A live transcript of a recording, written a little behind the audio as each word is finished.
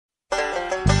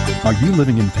Are you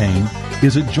living in pain?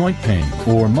 Is it joint pain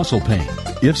or muscle pain?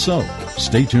 If so,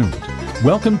 stay tuned.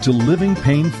 Welcome to Living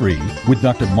Pain Free with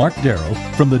Dr. Mark Darrow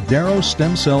from the Darrow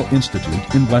Stem Cell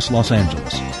Institute in West Los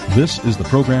Angeles. This is the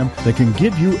program that can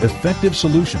give you effective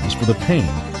solutions for the pain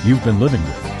you've been living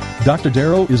with. Dr.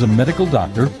 Darrow is a medical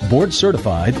doctor, board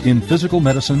certified in physical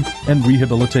medicine and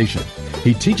rehabilitation.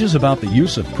 He teaches about the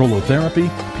use of prolotherapy,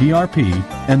 PRP,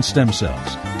 and stem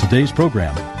cells. Today's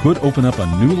program could open up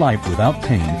a new life without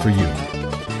pain for you.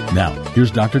 Now,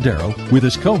 here's Dr. Darrow with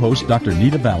his co-host, Dr.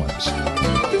 Nita Valens.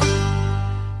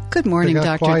 Good morning,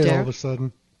 Dr. Darrow. All of a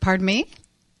sudden. Pardon me?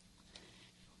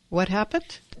 What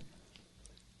happened?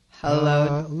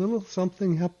 Hello? A little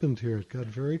something happened here. It got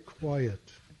very quiet.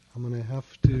 I'm going to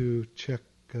have to check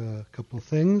a couple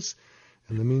things.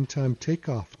 In the meantime, take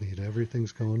off, Nita.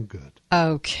 Everything's going good.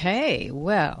 Okay.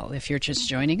 Well, if you're just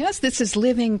joining us, this is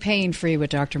Living Pain Free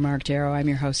with Dr. Mark Darrow. I'm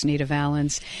your host, Nita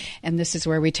Valens, and this is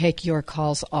where we take your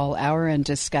calls all hour and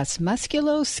discuss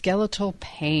musculoskeletal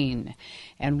pain.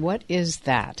 And what is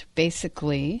that?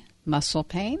 Basically, muscle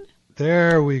pain?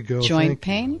 There we go. Joint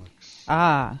pain?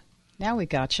 Now we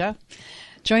gotcha.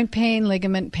 Joint pain,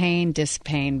 ligament pain, disc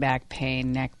pain, back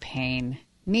pain, neck pain,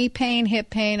 knee pain, hip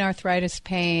pain, arthritis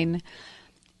pain.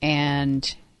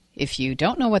 And if you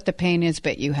don't know what the pain is,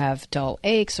 but you have dull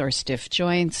aches or stiff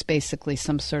joints, basically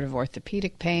some sort of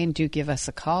orthopedic pain, do give us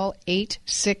a call.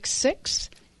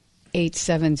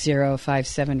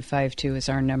 866-870-5752 is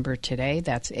our number today.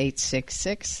 That's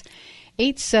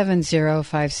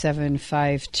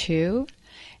 866-870-5752.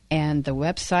 And the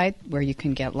website where you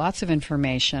can get lots of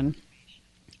information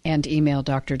and email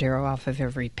Dr. Darrow off of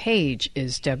every page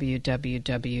is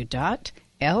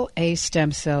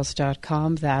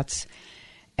www.lastemcells.com. That's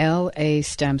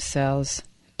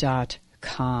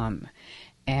lastemcells.com.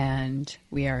 And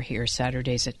we are here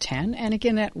Saturdays at 10 and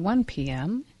again at 1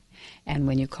 p.m. And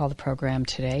when you call the program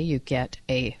today, you get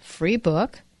a free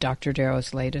book, Dr.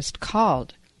 Darrow's latest,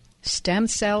 called Stem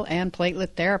Cell and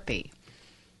Platelet Therapy.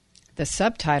 The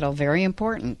subtitle, very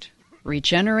important,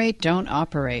 Regenerate, Don't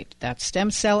Operate. That's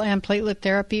Stem Cell and Platelet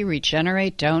Therapy,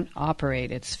 Regenerate, Don't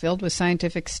Operate. It's filled with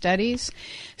scientific studies.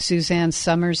 Suzanne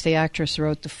Summers, the actress,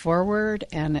 wrote the foreword,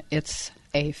 and it's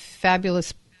a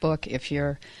fabulous book if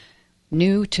you're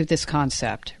new to this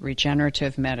concept,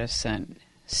 regenerative medicine.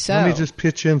 So, let me just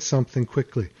pitch in something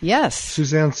quickly. Yes.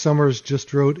 Suzanne Summers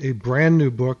just wrote a brand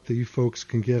new book that you folks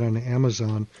can get on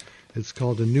Amazon. It's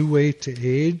called A New Way to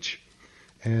Age.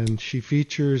 And she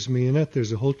features me in it.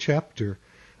 There's a whole chapter,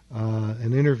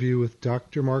 an interview with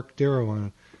Dr. Mark Darrow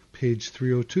on page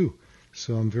 302.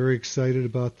 So I'm very excited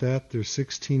about that. There's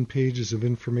 16 pages of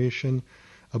information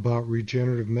about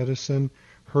regenerative medicine,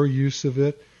 her use of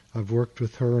it. I've worked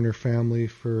with her and her family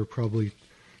for probably,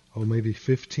 maybe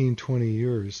 15, 20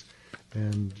 years.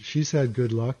 And she's had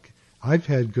good luck. I've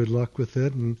had good luck with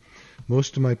it, and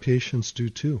most of my patients do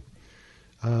too.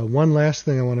 One last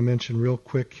thing I want to mention real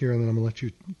quick here, and then I'm going to let you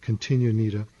continue,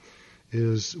 Nita,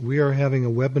 is we are having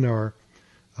a webinar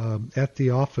at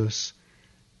the office,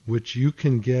 which you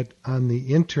can get on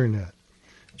the Internet.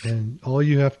 And all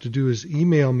you have to do is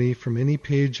email me from any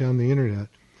page on the Internet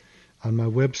on my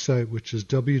website, which is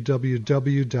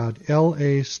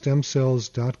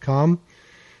www.lastemcells.com.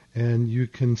 And you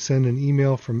can send an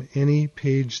email from any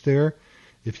page there.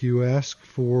 If you ask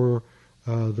for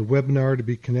the webinar to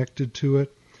be connected to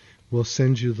it, we'll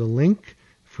send you the link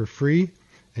for free,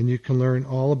 and you can learn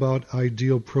all about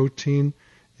Ideal Protein,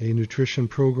 a nutrition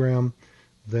program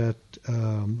that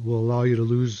will allow you to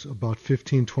lose about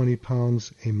 15, 20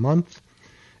 pounds a month.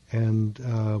 And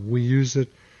we use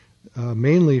it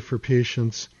mainly for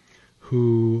patients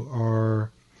who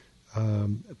are,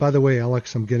 by the way,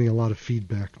 Alex, I'm getting a lot of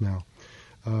feedback now,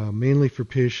 mainly for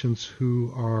patients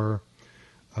who are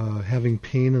having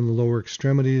pain in the lower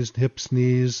extremities, hips,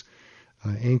 knees,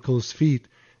 ankles, feet,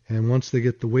 and once they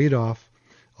get the weight off,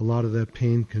 a lot of that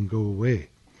pain can go away.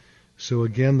 So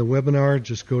again, the webinar,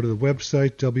 just go to the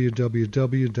website,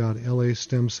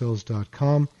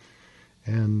 www.lastemcells.com,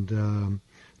 and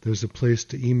there's a place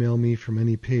to email me from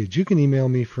any page. You can email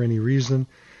me for any reason.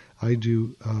 I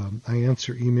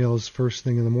answer emails first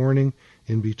thing in the morning,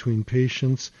 in between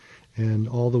patients, and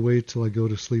all the way till I go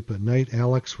to sleep at night.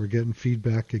 Alex, we're getting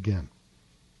feedback again.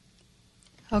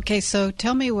 Okay, so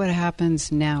tell me what happens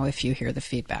now if you hear the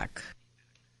feedback.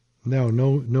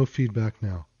 No feedback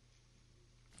now.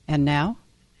 And now?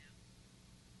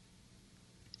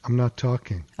 I'm not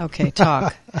talking. Okay,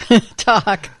 talk.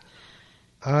 Talk.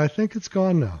 I think it's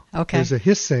gone now. Okay. There's a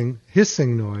hissing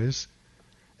noise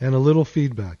and a little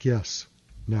feedback. Yes,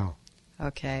 now.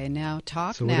 Okay, now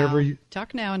talk so now.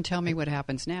 Talk now and tell me what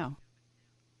happens now.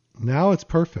 Now it's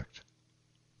perfect.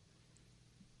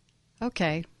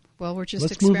 Okay. Well, we're just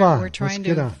let's move on. We're trying let's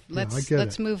to get on.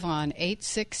 let's move on.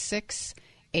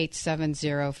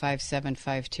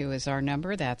 866-870-5752 is our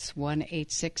number. That's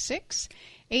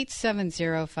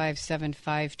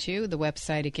 1-866-870-5752. The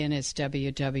website again is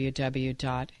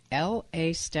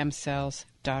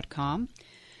www.lastemcells.com.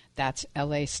 That's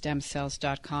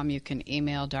lastemcells.com. You can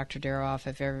email Dr. Darrow off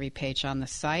of every page on the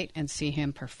site and see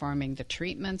him performing the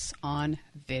treatments on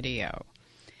video.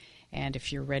 And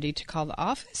if you're ready to call the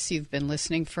office, you've been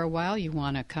listening for a while, you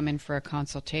want to come in for a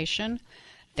consultation,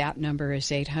 that number is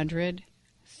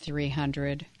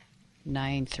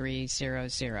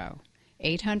 800-300-9300.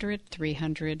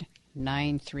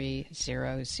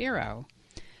 800-300-9300.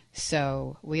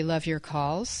 So we love your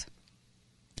calls.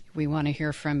 We want to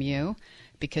hear from you,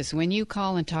 because when you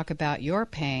call and talk about your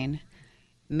pain,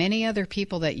 many other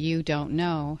people that you don't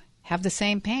know have the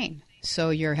same pain.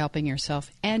 So you're helping yourself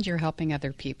and you're helping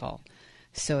other people.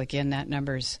 So again, that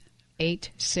number's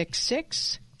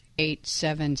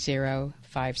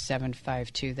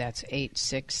 866-870-5752. That's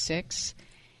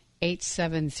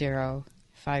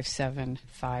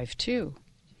 866-870-5752.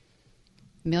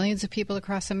 Millions of people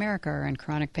across America are in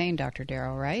chronic pain, Dr.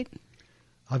 Darrow, right?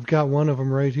 I've got one of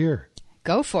them right here.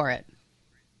 Go for it.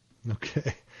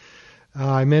 Okay.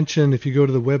 I mentioned if you go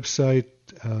to the website,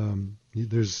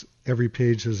 there's every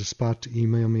page there's a spot to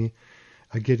email me.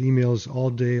 I get emails all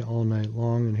day, all night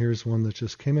long, and here's one that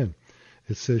just came in.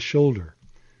 It says shoulder.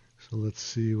 So let's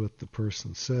see what the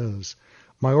person says.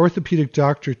 My orthopedic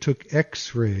doctor took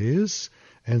x-rays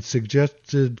and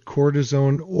suggested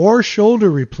cortisone or shoulder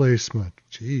replacement.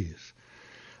 Jeez.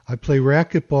 I play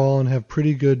racquetball and have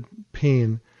pretty good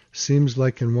pain, seems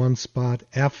like in one spot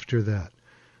after that.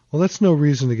 Well, that's no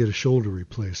reason to get a shoulder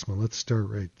replacement. Let's start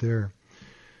right there.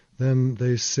 Then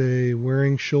they say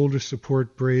wearing shoulder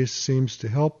support brace seems to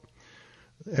help.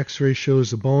 X-ray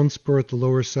shows a bone spur at the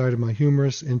lower side of my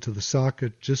humerus into the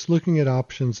socket. Just looking at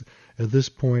options at this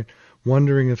point,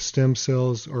 wondering if stem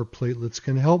cells or platelets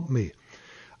can help me.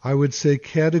 I would say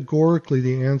categorically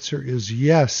the answer is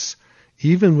yes,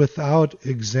 even without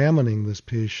examining this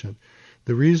patient.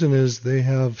 The reason is they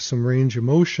have some range of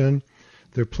motion.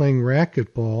 They're playing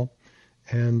racquetball,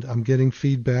 and I'm getting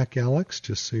feedback, Alex,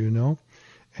 just so you know.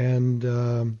 And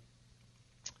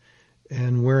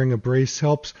wearing a brace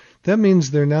helps. That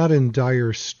means they're not in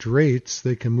dire straits.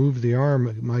 They can move the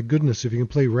arm. My goodness, if you can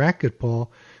play racquetball,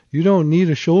 you don't need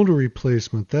a shoulder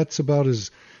replacement. That's about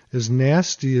as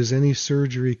nasty as any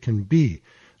surgery can be.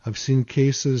 I've seen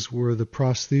cases where the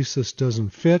prosthesis doesn't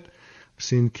fit. I've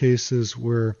seen cases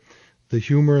where the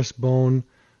humerus bone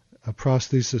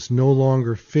prosthesis no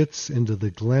longer fits into the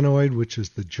glenoid, which is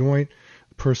the joint.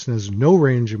 The person has no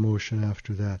range of motion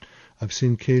after that. I've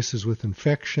seen cases with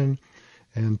infection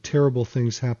and terrible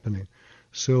things happening.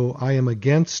 So I am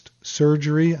against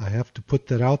surgery. I have to put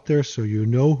that out there so you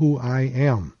know who I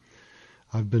am.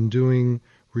 I've been doing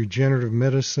regenerative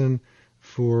medicine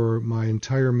for my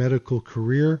entire medical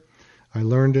career. I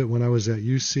learned it when I was at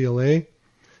UCLA,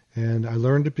 and I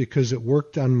learned it because it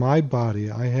worked on my body.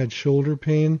 I had shoulder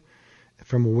pain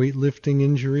from a weightlifting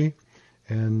injury,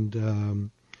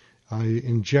 and I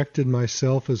injected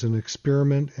myself as an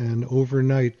experiment, and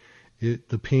overnight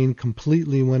the pain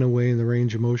completely went away and the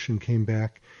range of motion came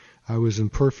back. I was in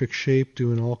perfect shape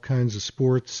doing all kinds of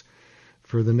sports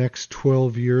for the next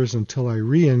 12 years until I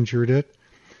re-injured it,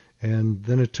 and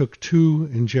then it took 2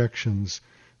 injections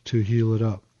to heal it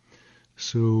up.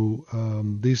 So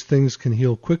these things can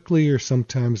heal quickly, or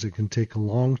sometimes it can take a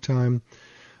long time.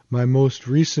 My most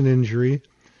recent injury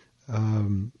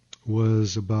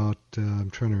was about, I'm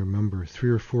trying to remember,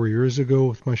 3 or 4 years ago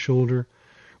with my shoulder.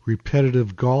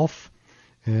 Repetitive golf,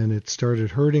 and it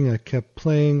started hurting. I kept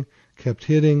playing, kept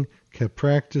hitting, kept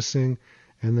practicing,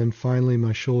 and then finally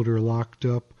my shoulder locked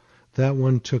up. That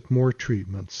one took more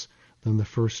treatments than the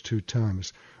first 2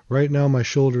 times. Right now my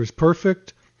shoulder is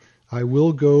perfect. I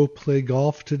will go play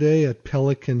golf today at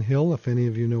Pelican Hill, if any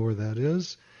of you know where that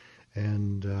is,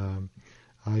 and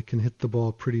I can hit the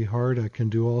ball pretty hard. I can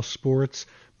do all sports.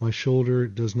 My shoulder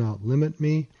does not limit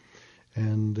me,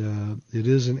 and it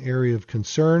is an area of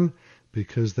concern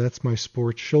because that's my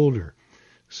sports shoulder.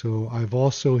 So I've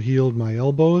also healed my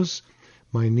elbows,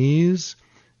 my knees,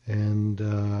 and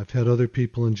I've had other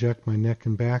people inject my neck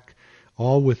and back,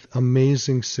 all with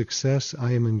amazing success.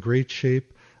 I am in great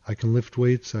shape. I can lift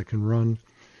weights. I can run.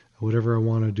 Whatever I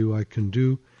want to do, I can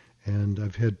do. And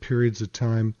I've had periods of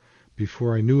time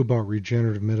before I knew about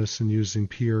regenerative medicine using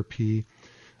PRP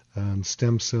and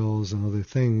stem cells and other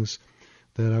things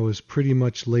that I was pretty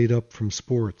much laid up from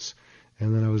sports.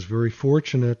 And then I was very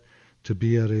fortunate to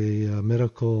be at a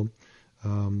medical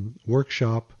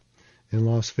workshop in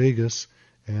Las Vegas,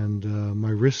 and my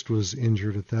wrist was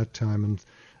injured at that time, and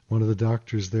one of the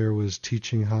doctors there was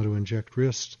teaching how to inject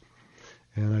wrists.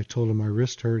 And I told him my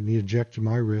wrist hurt, and he injected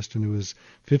my wrist, and it was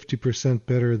 50%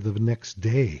 better the next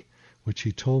day, which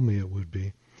he told me it would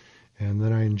be. And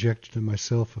then I injected it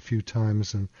myself a few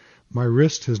times, and my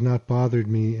wrist has not bothered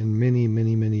me in many,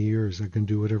 many, many years. I can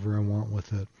do whatever I want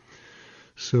with it.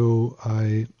 So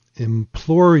I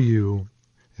implore you,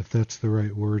 if that's the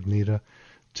right word, Nita,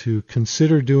 to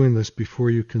consider doing this before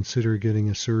you consider getting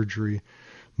a surgery.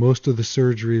 Most of the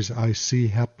surgeries I see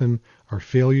happen are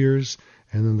failures,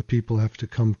 and then the people have to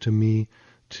come to me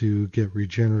to get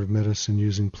regenerative medicine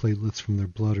using platelets from their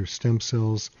blood or stem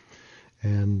cells,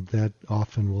 and that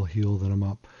often will heal them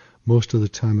up. Most of the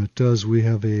time it does. We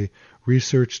have a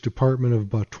research department of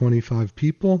about 25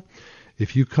 people.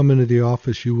 If you come into the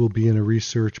office, you will be in a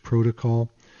research protocol,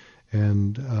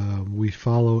 and we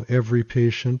follow every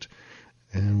patient,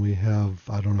 and we have,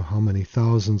 I don't know how many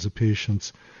thousands of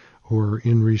patients who are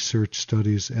in research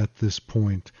studies at this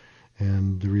point,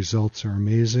 and the results are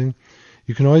amazing.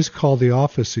 You can always call the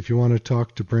office if you want to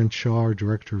talk to Brent Shaw, our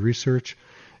Director of Research,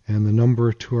 and the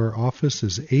number to our office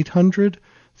is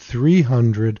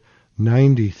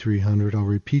 800-300-9300. I'll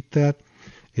repeat that,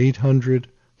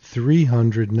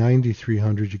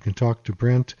 800-300-9300. You can talk to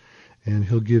Brent, and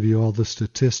he'll give you all the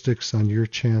statistics on your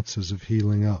chances of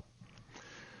healing up.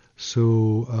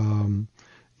 So,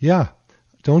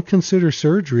 don't consider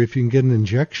surgery if you can get an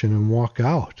injection and walk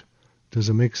out. Does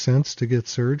it make sense to get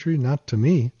surgery? Not to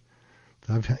me.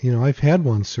 I've had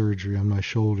one surgery on my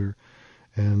shoulder,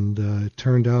 and it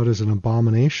turned out as an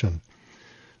abomination.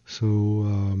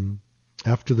 So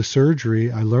after the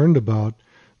surgery, I learned about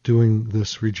doing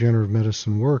this regenerative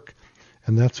medicine work,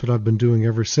 and that's what I've been doing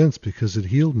ever since because it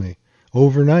healed me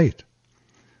overnight.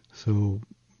 So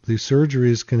these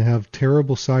surgeries can have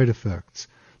terrible side effects.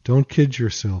 Don't kid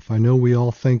yourself. I know we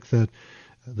all think that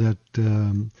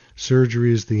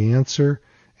surgery is the answer,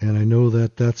 and I know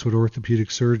that that's what orthopedic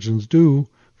surgeons do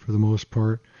for the most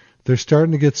part. They're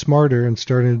starting to get smarter and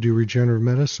starting to do regenerative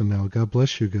medicine now. God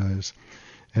bless you guys.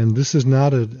 And this is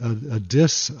not a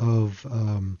diss of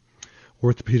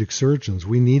orthopedic surgeons.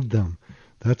 We need them.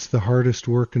 That's the hardest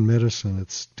work in medicine.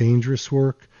 It's dangerous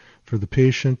work for the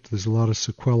patient. There's a lot of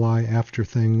sequelae after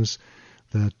things,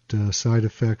 that side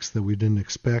effects that we didn't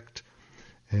expect.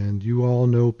 And you all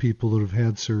know people that have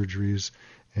had surgeries,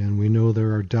 and we know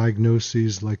there are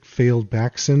diagnoses like failed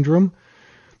back syndrome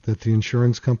that the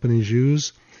insurance companies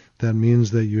use. That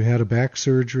means that you had a back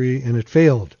surgery and it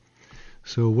failed.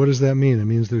 So what does that mean? It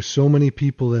means there's so many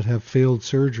people that have failed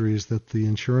surgeries that the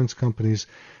insurance companies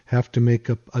have to make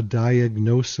up a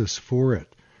diagnosis for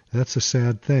it. That's a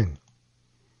sad thing.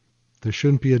 There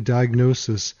shouldn't be a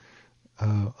diagnosis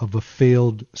of a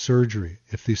failed surgery.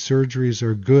 If these surgeries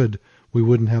are good, we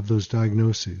wouldn't have those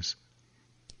diagnoses.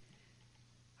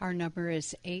 Our number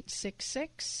is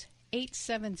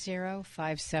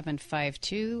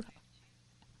 866-870-5752.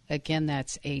 Again,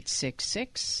 that's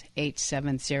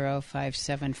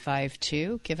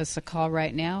 866-870-5752. Give us a call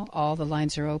right now. All the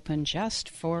lines are open just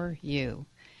for you.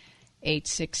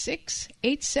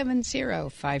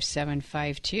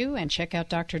 866-870-5752. And check out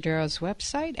Dr. Darrow's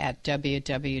website at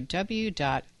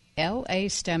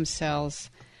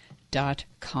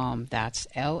www.lastemcells.com. That's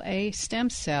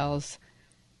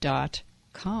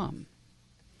lastemcells.com.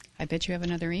 I bet you have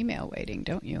another email waiting,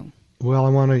 don't you?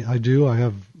 Well, I do. I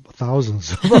have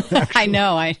thousands of them. I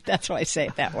know. That's why I say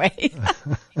it that way.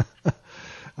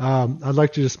 I'd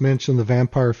like to just mention the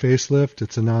Vampire Facelift.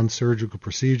 It's a non-surgical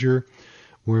procedure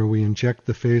where we inject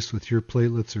the face with your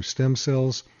platelets or stem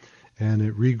cells, and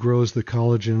it regrows the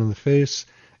collagen in the face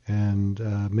and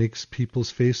makes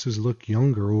people's faces look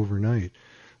younger overnight.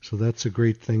 So that's a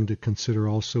great thing to consider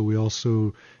also. We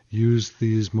also use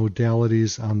these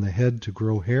modalities on the head to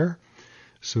grow hair.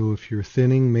 So if you're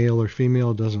thinning, male or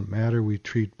female, it doesn't matter. We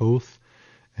treat both.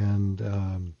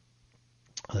 And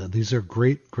these are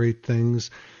great, great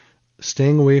things.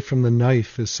 Staying away from the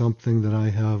knife is something that I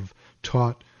have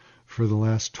taught for the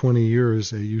last 20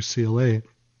 years at UCLA.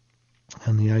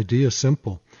 And the idea is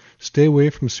simple. Stay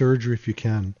away from surgery if you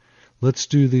can. Let's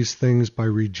do these things by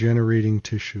regenerating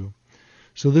tissue.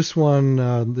 So this one,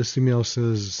 this email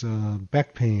says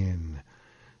back pain.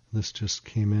 This just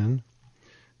came in.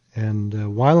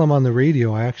 And while I'm on the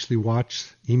radio, I actually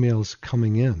watch emails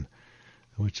coming in,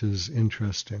 which is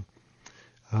interesting.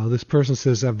 This person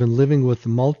says, I've been living with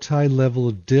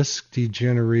multi-level disc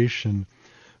degeneration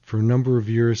for a number of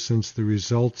years since the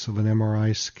results of an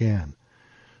MRI scan.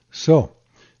 So,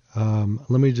 let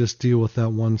me just deal with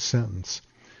that one sentence.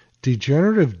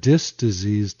 Degenerative disc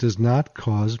disease does not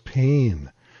cause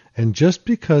pain. And just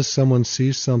because someone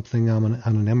sees something on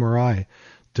an MRI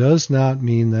does not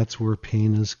mean that's where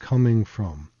pain is coming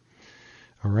from.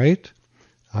 All right?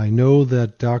 I know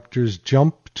that doctors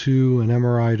jump to an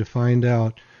MRI to find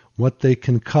out what they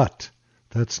can cut.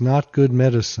 That's not good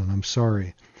medicine. I'm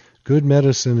sorry. Good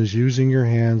medicine is using your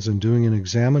hands and doing an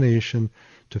examination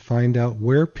to find out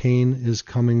where pain is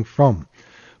coming from.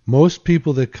 Most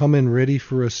people that come in ready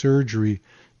for a surgery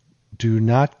do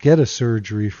not get a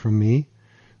surgery from me.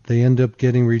 They end up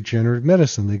getting regenerative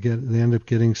medicine. They end up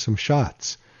getting some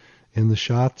shots. And the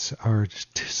shots are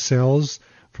cells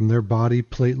from their body,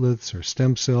 platelets or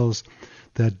stem cells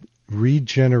that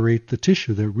regenerate the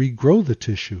tissue, that regrow the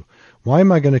tissue. Why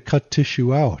am I going to cut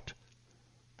tissue out?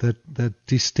 That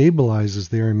destabilizes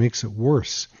there and makes it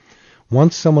worse.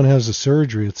 Once someone has a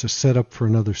surgery, it's a setup for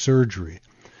another surgery.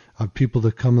 I have people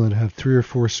that come that have 3 or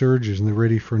 4 surgeries and they're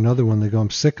ready for another one. They go,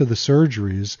 I'm sick of the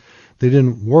surgeries. They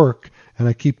didn't work and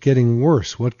I keep getting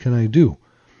worse. What can I do?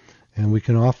 And we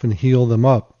can often heal them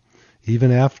up,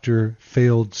 even after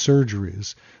failed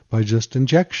surgeries, by just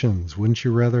injections. Wouldn't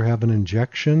you rather have an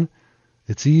injection?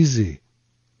 It's easy.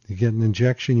 You get an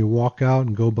injection, you walk out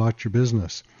and go about your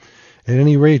business. At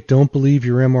any rate, don't believe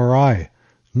your MRI.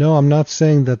 No, I'm not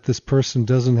saying that this person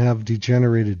doesn't have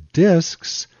degenerated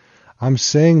discs. I'm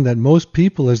saying that most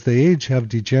people as they age have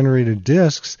degenerated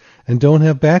discs and don't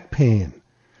have back pain.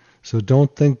 So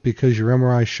don't think because your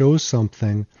MRI shows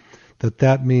something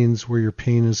that means where your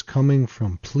pain is coming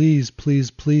from. Please, please,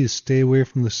 please stay away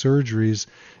from the surgeries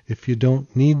if you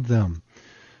don't need them.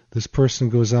 This person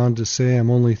goes on to say, I'm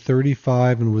only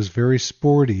 35 and was very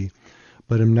sporty,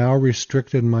 but am now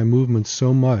restricted in my movement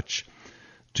so much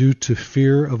due to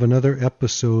fear of another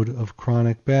episode of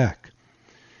chronic back.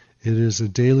 It is a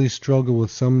daily struggle with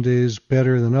some days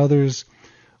better than others.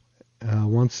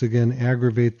 Once again,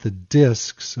 aggravate the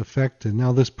discs affected.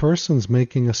 Now, this person's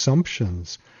making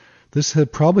assumptions. This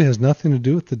probably has nothing to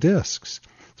do with the discs.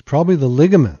 It's probably the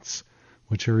ligaments,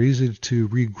 which are easy to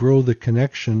regrow the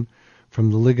connection from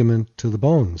the ligament to the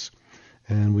bones.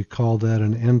 And we call that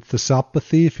an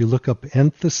enthesopathy. If you look up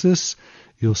enthesis,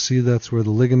 you'll see that's where the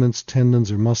ligaments,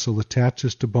 tendons, or muscle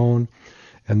attaches to bone.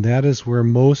 And that is where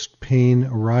most pain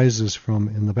arises from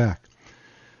in the back.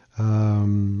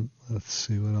 Let's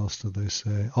see, what else did they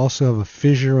say? Also have a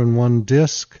fissure in one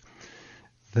disc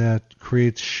that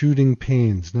creates shooting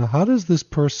pains. Now, how does this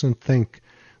person think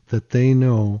that they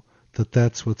know that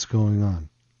that's what's going on?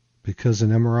 Because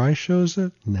an MRI shows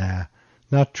it? Nah,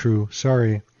 not true.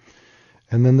 Sorry.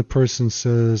 And then the person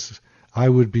says, I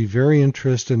would be very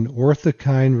interested in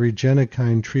orthokine,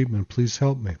 regenikine treatment. Please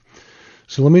help me.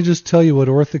 So let me just tell you what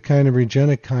orthokine and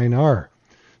regenikine are.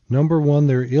 Number one,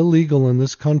 they're illegal in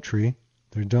this country.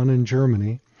 They're done in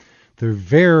Germany. They're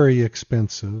very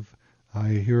expensive. I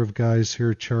hear of guys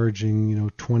here charging,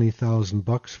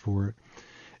 $20,000 for it.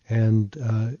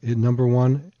 And number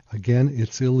one, again,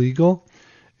 it's illegal.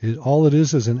 All it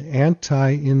is an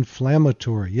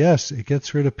anti-inflammatory. Yes, it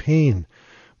gets rid of pain.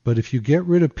 But if you get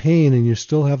rid of pain and you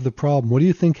still have the problem, what do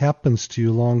you think happens to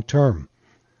you long term?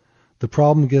 The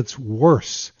problem gets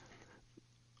worse.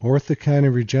 Orthokine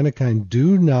and regenikine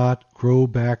do not grow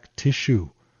back tissue.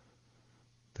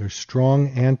 They're strong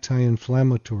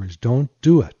anti-inflammatories. Don't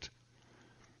do it.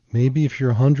 Maybe if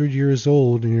you're 100 years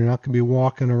old and you're not going to be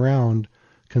walking around,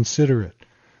 consider it.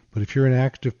 But if you're an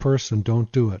active person,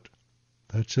 don't do it.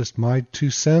 That's just my 2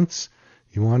 cents.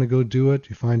 You want to go do it,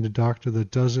 you find a doctor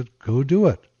that does it, go do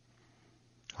it.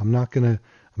 I'm not going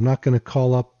to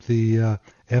call up the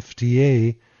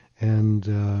FDA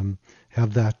and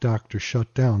have that doctor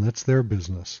shut down. That's their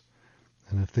business.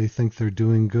 And if they think they're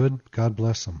doing good, God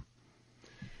bless them.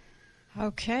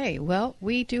 Okay, well,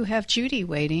 we do have Judy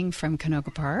waiting from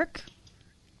Canoga Park.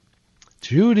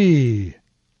 Judy.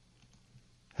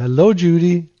 Hello,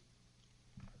 Judy.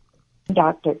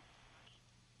 Doctor.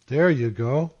 There you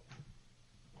go.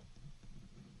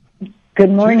 Good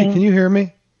morning. Judy, can you hear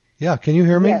me? Yeah, can you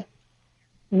hear me?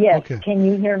 Yes. Okay. Can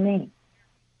you hear me?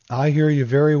 I hear you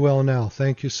very well now.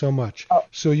 Thank you so much. Oh.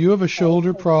 So you have a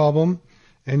shoulder problem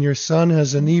and your son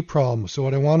has a knee problem. So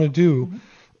what I want to do,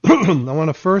 I want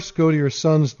to first go to your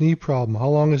son's knee problem. How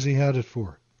long has he had it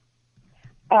for?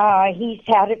 He's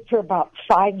had it for about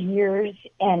 5 years,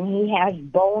 and he has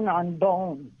bone on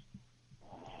bone.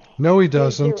 No, he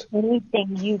doesn't. Is there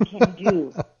anything you can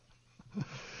do?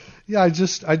 Yeah, I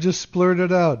just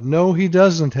blurted out. No, he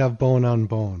doesn't have bone on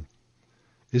bone.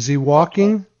 Is he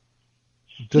walking?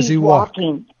 Does he walk? He's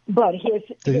walking, but his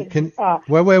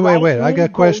wait. I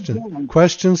got questions.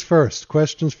 Questions first.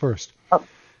 Oh,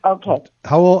 okay.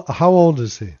 How old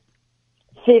is he?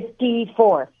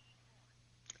 54.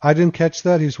 I didn't catch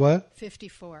that. He's what?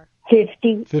 54.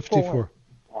 54.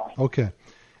 Okay.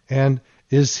 And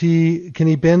can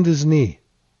he bend his knee?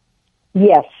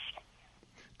 Yes.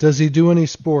 Does he do any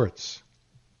sports?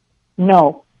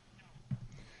 No.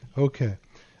 Okay.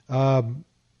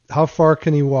 How far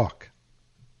can he walk?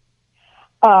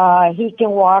 He can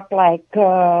walk like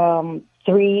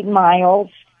 3 miles.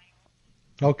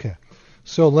 Okay.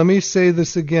 So let me say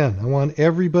this again. I want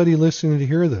everybody listening to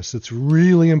hear this. It's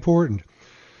really important.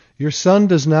 Your son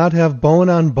does not have bone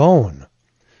on bone.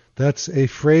 That's a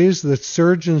phrase that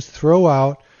surgeons throw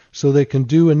out so they can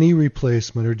do a knee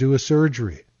replacement or do a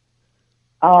surgery.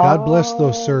 Oh. God bless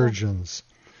those surgeons.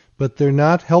 But they're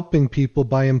not helping people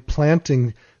by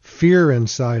implanting fear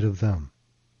inside of them.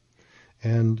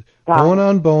 And bone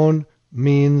on bone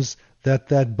means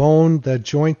that bone, that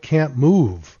joint can't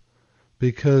move.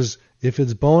 Because if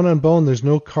it's bone on bone, there's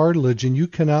no cartilage and you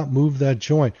cannot move that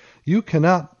joint. You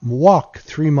cannot walk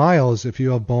 3 miles if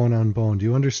you have bone on bone. Do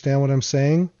you understand what I'm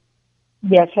saying?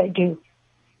 Yes, I do.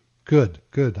 Good.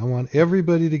 I want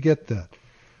everybody to get that.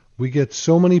 We get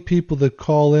so many people that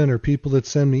call in or people that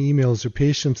send me emails or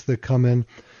patients that come in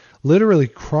literally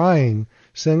crying,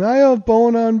 saying, I have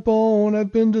bone on bone.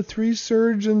 I've been to 3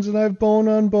 surgeons and I have bone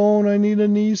on bone. I need a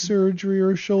knee surgery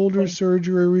or shoulder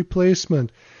surgery or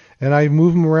replacement. And I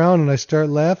move them around and I start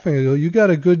laughing. I go, you got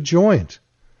a good joint.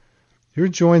 Your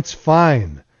joint's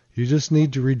fine. You just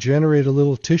need to regenerate a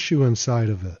little tissue inside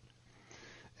of it.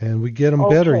 And we get them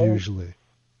better usually.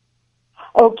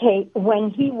 Okay,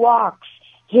 when he walks,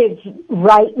 his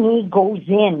right knee goes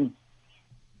in.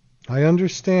 I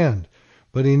understand,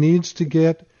 but he needs to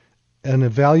get an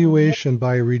evaluation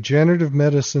by a regenerative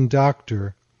medicine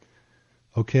doctor,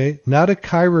 okay? Not a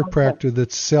chiropractor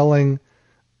that's selling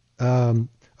a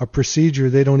procedure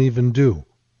they don't even do.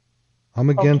 I'm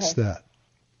against that.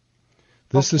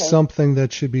 This is something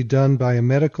that should be done by a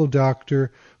medical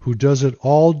doctor who does it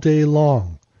all day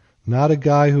long, not a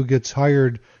guy who gets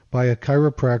hired by a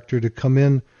chiropractor to come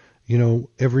in,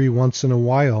 every once in a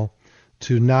while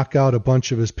to knock out a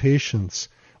bunch of his patients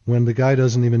when the guy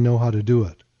doesn't even know how to do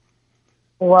it.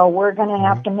 Well, we're going to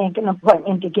have to make an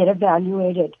appointment to get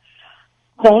evaluated.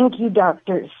 Thank you,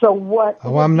 doctor. So what?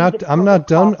 Oh, I'm not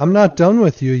done. I'm not done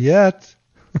with you yet.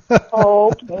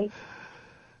 Oh, okay.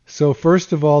 So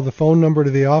first of all, the phone number to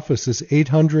the office is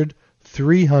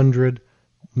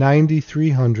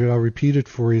 800-300-9300. I'll repeat it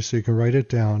for you so you can write it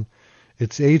down.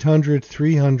 It's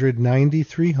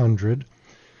 800-300-9300.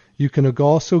 You can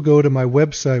also go to my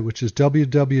website, which is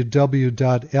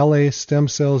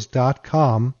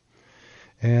www.lastemcells.com.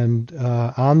 And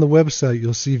on the website,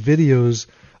 you'll see videos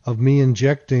of me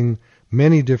injecting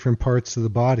many different parts of the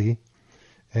body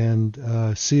and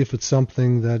see if it's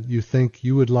something that you think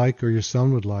you would like or your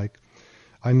son would like.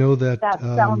 I know that... That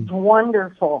sounds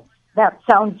wonderful. That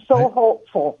sounds so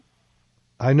hopeful.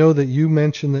 I know that you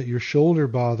mentioned that your shoulder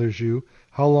bothers you.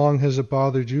 How long has it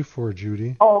bothered you for,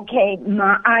 Judy? Okay,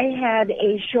 I had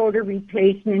a shoulder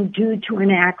replacement due to an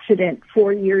accident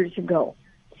 4 years ago.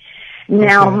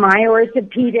 Now, my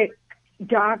orthopedic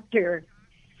doctor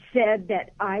said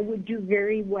that I would do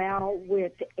very well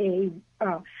with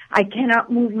I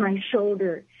cannot move my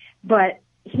shoulder, but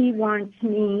he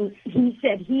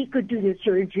said he could do the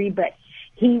surgery, but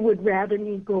he would rather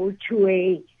me go to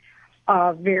a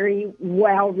very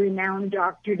well-renowned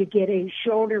doctor to get a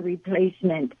shoulder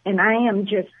replacement. And I am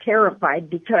just terrified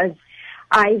because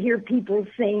I hear people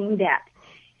saying that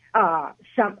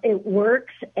it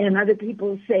works and other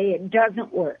people say it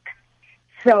doesn't work.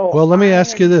 So, well, let me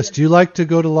ask you this. Do you like to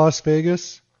go to Las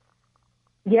Vegas?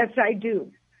 Yes, I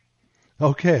do.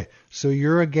 Okay, so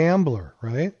you're a gambler,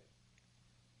 right?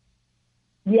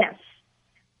 Yes.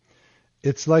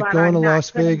 It's like going to Las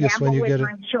Vegas when you get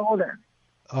my shoulder.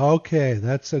 Okay,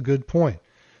 that's a good point.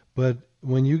 But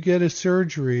when you get a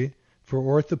surgery for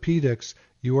orthopedics,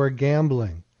 you are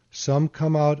gambling. Some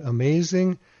come out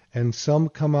amazing and some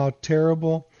come out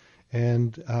terrible.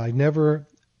 And I never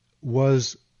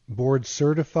was board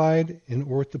certified in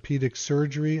orthopedic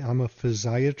surgery. I'm a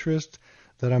physiatrist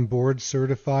that I'm board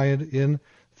certified in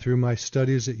through my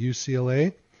studies at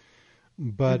UCLA.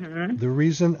 But the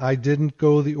reason I didn't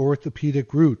go the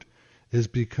orthopedic route is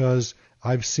because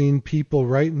I've seen people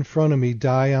right in front of me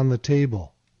die on the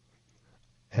table.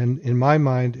 And in my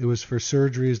mind, it was for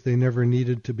surgeries they never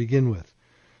needed to begin with.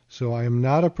 So I am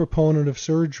not a proponent of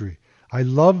surgery. I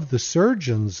love the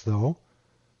surgeons, though,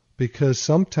 because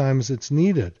sometimes it's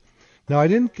needed. Now,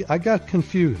 I got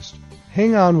confused.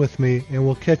 Hang on with me, and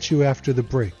we'll catch you after the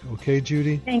break. Okay,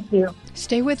 Judy? Thank you.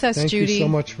 Stay with us, Judy. Thank you so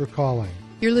much for calling.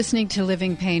 You're listening to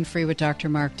Living Pain Free with Dr.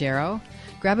 Mark Darrow.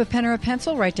 Grab a pen or a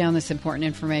pencil, write down this important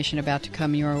information about to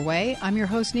come your way. I'm your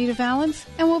host, Nita Valens,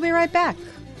 and we'll be right back.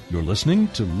 You're listening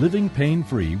to Living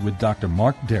Pain-Free with Dr.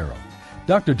 Mark Darrow.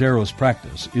 Dr. Darrow's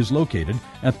practice is located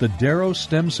at the Darrow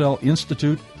Stem Cell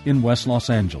Institute in West Los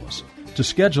Angeles. To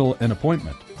schedule an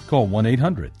appointment, call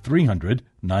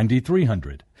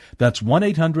 1-800-300-9300. That's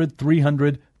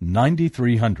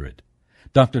 1-800-300-9300.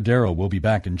 Dr. Darrow will be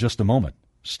back in just a moment.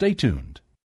 Stay tuned.